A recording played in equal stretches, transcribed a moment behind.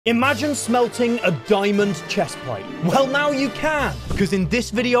Imagine smelting a diamond chest plate. Well, now you can, because in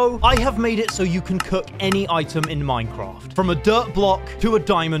this video, I have made it so you can cook any item in Minecraft, from a dirt block to a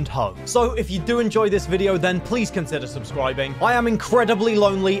diamond hoe. So if you do enjoy this video, then please consider subscribing. I am incredibly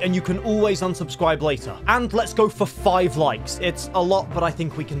lonely, and you can always unsubscribe later. And let's go for 5 likes. It's a lot, but I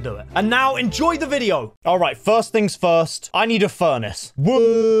think we can do it. And now, enjoy the video. All right, first things first, I need a furnace.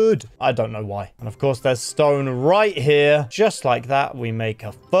 Wood. I don't know why. And of course, there's stone right here. Just like that, we make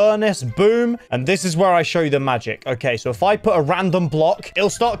a furnace, boom, and this is where I show you the magic. Okay, so if I put a random block, it'll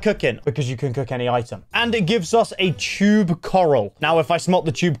start cooking because you can cook any item, and it gives us a tube coral. Now if I smelt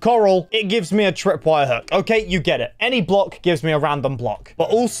the tube coral, it gives me a tripwire hook. Okay, you get it. Any block gives me a random block, but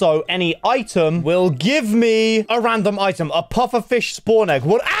also any item will give me a random item. A pufferfish spawn egg.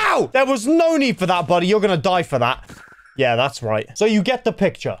 What? Ow, there was no need for that, buddy. You're gonna die for that. Yeah, that's right. So you get the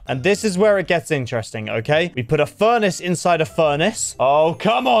picture. And this is where it gets interesting, okay? We put a furnace inside a furnace. Oh,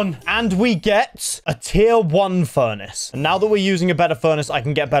 come on. And we get a tier 1 furnace. And now that we're using a better furnace, I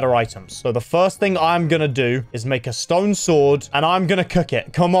can get better items. So the first thing I'm going to do is make a stone sword, and I'm going to cook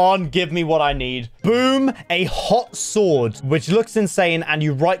it. Come on, give me what I need. Boom, a hot sword, which looks insane, and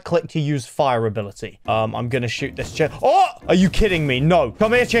you right-click to use fire ability. I'm going to shoot this chicken. Oh, are you kidding me? No.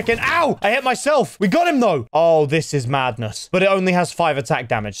 Come here, chicken. Ow, I hit myself. We got him, though. Oh, this is madness. But it only has 5 attack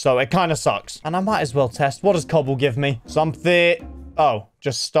damage, so it kind of sucks. And I might as well test. What does cobble give me? Something. Oh,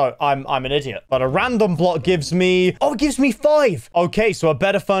 just stone. I'm an idiot. But a random block gives me... Oh, it gives me 5. Okay, so a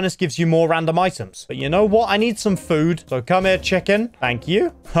better furnace gives you more random items. But you know what? I need some food. So come here, chicken. Thank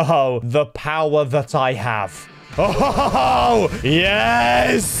you. Oh, the power that I have. Oh,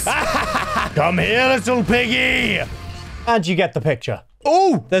 yes. Come here, little piggy. And you get the picture.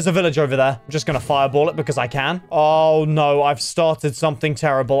 Oh, there's a village over there. I'm just going to fireball it because I can. Oh, no. I've started something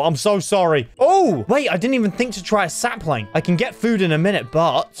terrible. I'm so sorry. Oh, wait. I didn't even think to try a sapling. I can get food in a minute,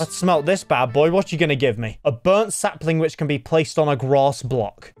 but let's smelt this bad boy. What you going to give me? A burnt sapling which can be placed on a grass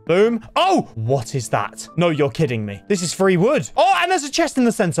block. Boom. Oh, what is that? No, you're kidding me. This is free wood. Oh, and there's a chest in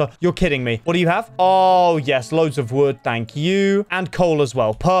the center. You're kidding me. What do you have? Oh, yes. Loads of wood. Thank you. And coal as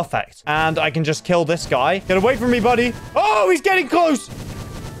well. Perfect. And I can just kill this guy. Get away from me, buddy. Oh, he's getting close.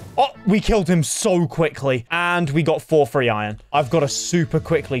 Oh, we killed him so quickly. And we got 4 free iron. I've got to super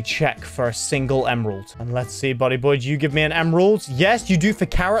quickly check for a single emerald. And let's see, buddy boy. Do you give me an emerald? Yes, you do for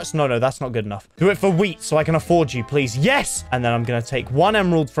carrots. No, that's not good enough. Do it for wheat so I can afford you, please. Yes. And then I'm going to take 1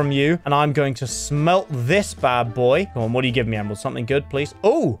 emerald from you. And I'm going to smelt this bad boy. Come on, what do you give me, emerald? Something good, please.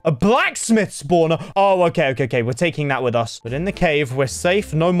 Oh, a blacksmith spawner. Oh, okay. We're taking that with us. But in the cave, we're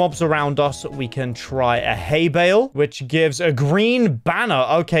safe. No mobs around us. We can try a hay bale, which gives a green banner.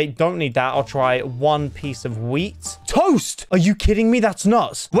 Okay. Don't need that. I'll try 1 piece of wheat. Toast! Are you kidding me? That's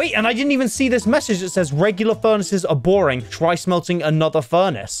nuts. Wait, and I didn't even see this message that says regular furnaces are boring. Try smelting another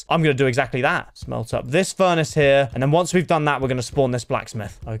furnace. I'm going to do exactly that. Smelt up this furnace here. And then once we've done that, we're going to spawn this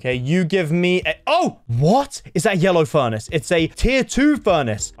blacksmith. Okay, you give me a... Oh, what? Is that a yellow furnace? It's a tier 2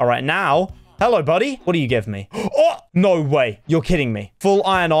 furnace. All right, now... Hello, buddy. What do you give me? Oh, no way. You're kidding me. Full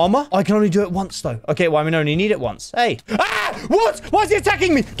iron armor? I can only do it once, though. Okay, well, I only need it once. Hey. Ah! What? Why is he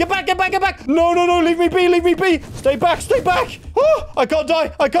attacking me? Get back. No. Leave me be. Stay back. Oh, I can't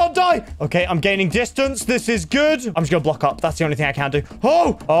die. Okay, I'm gaining distance. This is good. I'm just going to block up. That's the only thing I can do.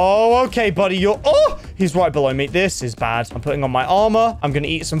 Oh, okay, buddy. He's right below me. This is bad. I'm putting on my armor. I'm going to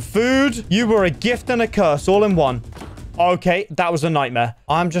eat some food. You were a gift and a curse all in one. Okay, that was a nightmare.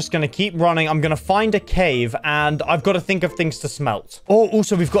 I'm just going to keep running. I'm going to find a cave, and I've got to think of things to smelt. Oh,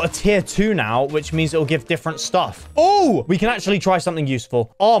 also, we've got a tier 2 now, which means it'll give different stuff. Oh, we can actually try something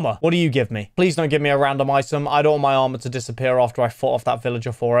useful. Armor. What do you give me? Please don't give me a random item. I don't want my armor to disappear after I fought off that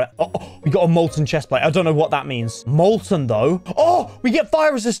villager for it. Oh, we got a molten chestplate. I don't know what that means. Molten, though. Oh, we get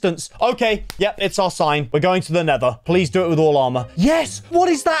fire resistance. Okay, yep, it's our sign. We're going to the nether. Please do it with all armor. Yes! What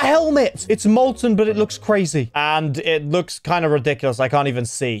is that helmet? It's molten, but it looks crazy. And it looks kind of ridiculous. I can't even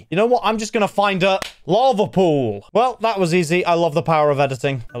see. You know what? I'm just going to find a lava pool. Well, that was easy. I love the power of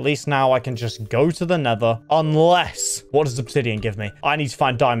editing. At least now I can just go to the nether. Unless... What does obsidian give me? I need to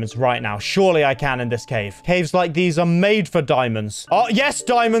find diamonds right now. Surely I can in this cave. Caves like these are made for diamonds. Oh, yes,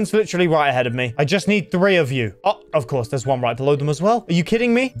 diamonds literally right ahead of me. I just need 3 of you. Oh, of course, there's 1 right below them as well. Are you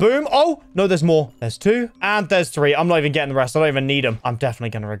kidding me? Boom. Oh, no, there's more. There's 2 and there's 3. I'm not even getting the rest. I don't even need them. I'm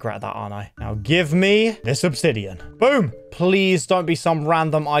definitely going to regret that, aren't I? Now give me this obsidian. Boom. Please don't be some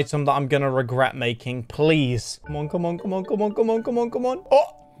random item that I'm going to regret making. Please. Come on. Oh,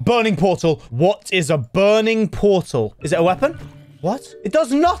 burning portal. What is a burning portal? Is it a weapon? What? It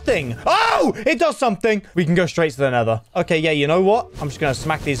does nothing. Oh, it does something. We can go straight to the nether. Okay, yeah, you know what? I'm just going to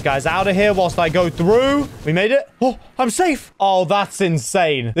smack these guys out of here whilst I go through. We made it. Oh, I'm safe. Oh, that's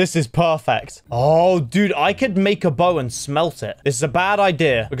insane. This is perfect. Oh, dude, I could make a bow and smelt it. This is a bad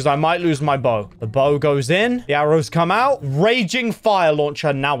idea because I might lose my bow. The bow goes in. The arrows come out. Raging fire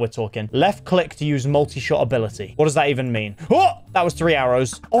launcher. Now we're talking. Left click to use multi-shot ability. What does that even mean? Oh, that was 3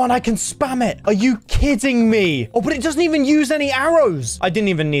 arrows. Oh, and I can spam it. Are you kidding me? Oh, but it doesn't even use any arrows. I didn't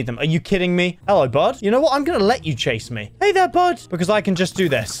even need them. Are you kidding me? Hello, bud. You know what? I'm going to let you chase me. Hey there, bud. Because I can just do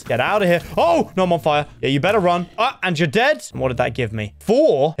this. Get out of here. Oh, no, I'm on fire. Yeah, you better run. And you're dead. And what did that give me?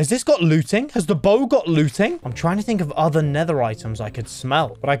 4. Has this got looting? Has the bow got looting? I'm trying to think of other nether items I could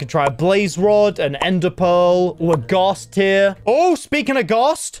smell. But I could try a blaze rod, an ender pearl, or a ghast tear. Oh, speaking of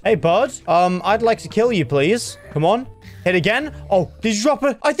ghast. Hey, bud. I'd like to kill you, please. Come on. Hit again. Oh, did you drop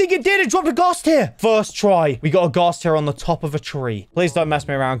it? I think it did. It dropped a ghast tear. First try. We got a ghast tear on the top of a tree. Please don't mess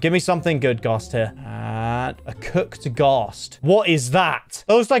me around. Give me something good, ghast tear. And a cooked ghast. What is that?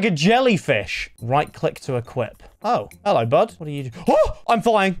 That looks like a jellyfish. Right click to equip. Oh, hello, bud. What are you doing? Oh, I'm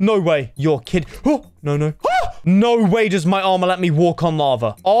flying. No way. You're kid. Oh, no, no. Ah! No way does my armor let me walk on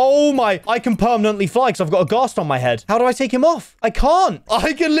lava. Oh my. I can permanently fly because I've got a ghast on my head. How do I take him off? I can't.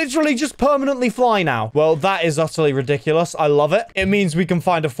 I can literally just permanently fly now. Well, that is utterly ridiculous. I love it. It means we can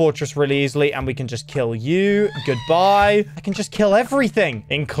find a fortress really easily and we can just kill you. Goodbye. I can just kill everything,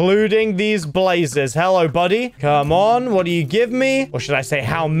 including these blazes. Hello, buddy. Come on. What do you give me? Or should I say,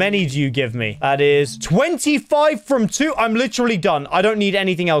 how many do you give me? That is 25 from 2. I'm literally done. I don't need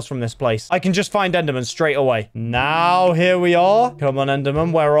anything else from this place. I can just find Enderman straight away. Now, here we are. Come on,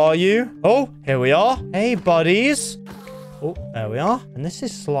 Enderman. Where are you? Oh, here we are. Hey, buddies. Oh, there we are. And this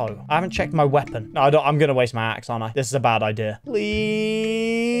is slow. I haven't checked my weapon. No, I'm going to waste my axe, aren't I? This is a bad idea.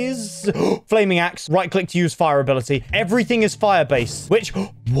 Please. Flaming axe. Right click to use fire ability. Everything is fire-based. Which...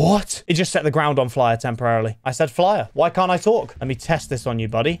 What? It just set the ground on fire temporarily. I said flyer. Why can't I talk? Let me test this on you,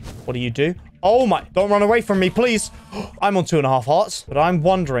 buddy. What do? Oh my, don't run away from me, please. I'm on 2.5 hearts, but I'm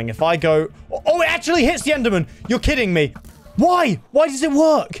wondering if I go... Oh, it actually hits the Enderman. You're kidding me. Why? Why does it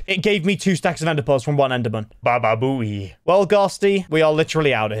work? It gave me 2 stacks of ender pearls from 1 enderman. Ba-ba-booey. Well, Ghasty, we are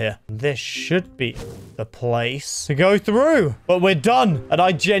literally out of here. This should be the place to go through. But we're done. And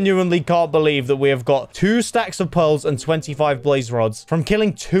I genuinely can't believe that we have got 2 stacks of pearls and 25 blaze rods from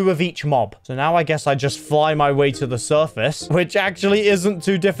killing 2 of each mob. So now I guess I just fly my way to the surface, which actually isn't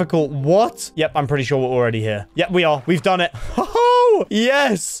too difficult. What? Yep, I'm pretty sure we're already here. Yep, we are. We've done it.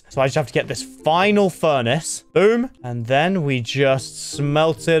 Yes. So I just have to get this final furnace. Boom. And then we just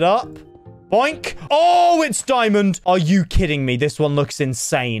smelt it up. Boink. Oh, it's diamond. Are you kidding me? This one looks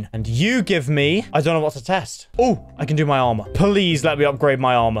insane. And you give me... I don't know what to test. Oh, I can do my armor. Please let me upgrade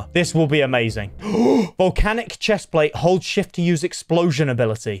my armor. This will be amazing. Volcanic chestplate. Hold shift to use explosion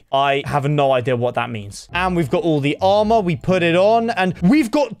ability. I have no idea what that means. And we've got all the armor. We put it on. And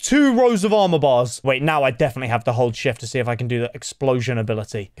we've got 2 rows of armor bars. Wait, now I definitely have to hold shift to see if I can do the explosion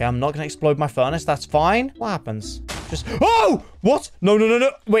ability. Okay, I'm not going to explode my furnace. That's fine. What happens? Just... Oh! What? No, no, no,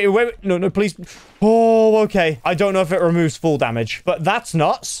 no. Wait. No, please. Oh, okay. I don't know if it removes full damage, but that's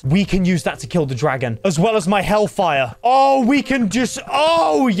nuts. We can use that to kill the dragon, as well as my hellfire. Oh, we can just...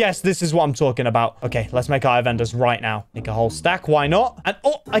 Oh, yes, this is what I'm talking about. Okay, let's make Eye of Enders right now. Make a whole stack. Why not? And,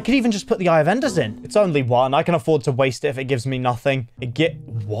 oh, I could even just put the Eye of Enders in. It's only 1. I can afford to waste it if it gives me nothing.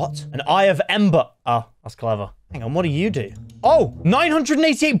 What? An Eye of Ember. Oh, that's clever. Hang on, what do you do? Oh,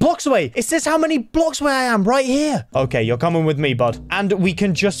 988 blocks away. It says how many blocks away I am right here. Okay, you're coming with me, bud. And we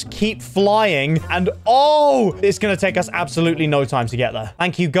can just keep flying. And oh, it's going to take us absolutely no time to get there.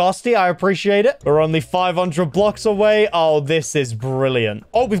 Thank you, Ghasty. I appreciate it. We're only 500 blocks away. Oh, this is brilliant.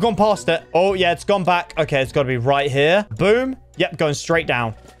 Oh, we've gone past it. Oh, yeah, it's gone back. Okay, it's got to be right here. Boom. Yep, going straight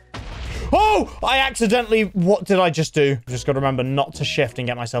down. Oh, I accidentally... What did I just do? Just got to remember not to shift and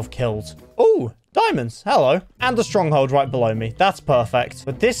get myself killed. Oh, diamonds. Hello. And a stronghold right below me. That's perfect.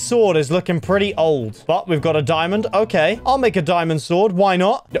 But this sword is looking pretty old. But we've got a diamond. Okay. I'll make a diamond sword. Why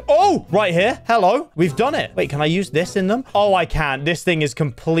not? Oh, right here. Hello. We've done it. Wait, can I use this in them? Oh, I can. This thing is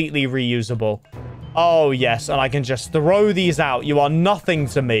completely reusable. Oh, yes. And I can just throw these out. You are nothing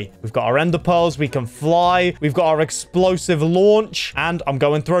to me. We've got our ender pearls. We can fly. We've got our explosive launch. And I'm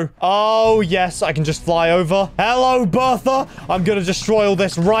going through. Oh, yes. I can just fly over. Hello, Bertha. I'm going to destroy all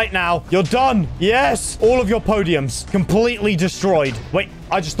this right now. You're done. Yes. All of your podiums completely destroyed. Wait.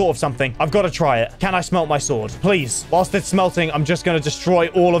 I just thought of something. I've got to try it. Can I smelt my sword? Please. Whilst it's smelting, I'm just going to destroy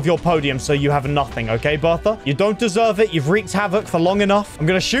all of your podiums so you have nothing. Okay, Bertha? You don't deserve it. You've wreaked havoc for long enough. I'm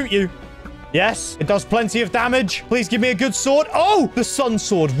going to shoot you. Yes, it does plenty of damage. Please give me a good sword. Oh, the sun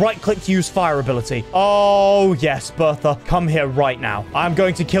sword. Right-click to use fire ability. Oh, yes, Bertha. Come here right now. I'm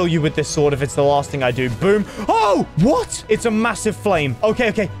going to kill you with this sword if it's the last thing I do. Boom. Oh, what? It's a massive flame.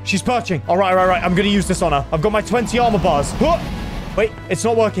 Okay. She's perching. All right. I'm going to use this on her. I've got my 20 armor bars. Huh. Wait, it's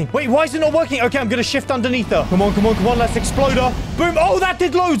not working. Wait, why is it not working? Okay, I'm going to shift underneath her. Come on. Let's explode her. Boom. Oh, that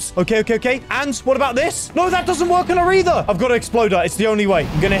did loads. Okay. And what about this? No, that doesn't work on her either. I've got to explode her. It's the only way.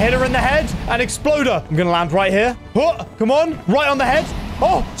 I'm going to hit her in the head and explode her. I'm going to land right here. Huh. Come on. Right on the head.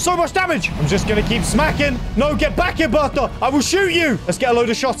 Oh, so much damage. I'm just going to keep smacking. No, get back here, Bertha. I will shoot you. Let's get a load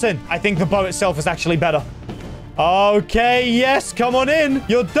of shots in. I think the bow itself is actually better. Okay, yes, come on in.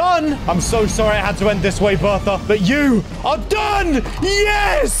 You're done. I'm so sorry I had to end this way, Bertha, but you are done.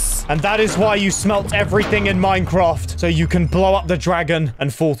 Yes! And that is why you smelt everything in Minecraft, so you can blow up the dragon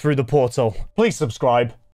and fall through the portal. Please subscribe.